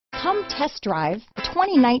Come test drive the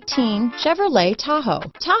 2019 Chevrolet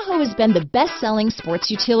Tahoe. Tahoe has been the best-selling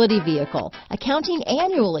sports utility vehicle, accounting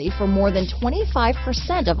annually for more than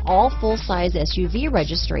 25% of all full-size SUV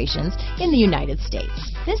registrations in the United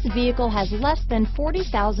States. This vehicle has less than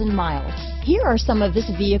 40,000 miles. Here are some of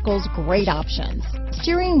this vehicle's great options: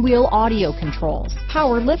 steering wheel audio controls,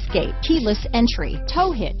 power liftgate, keyless entry,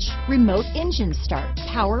 tow hitch, remote engine start,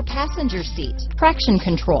 power passenger seat, traction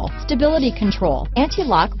control, stability control,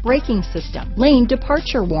 anti-lock braking system, lane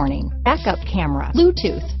departure warning, backup camera,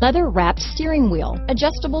 Bluetooth, leather-wrapped steering wheel,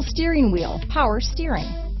 adjustable steering wheel, power steering,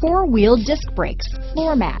 four-wheel disc brakes,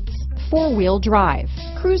 floor mats, four-wheel drive,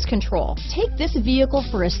 cruise control. Take this vehicle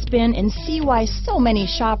for a spin and see why so many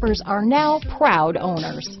shoppers are now proud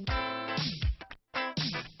owners.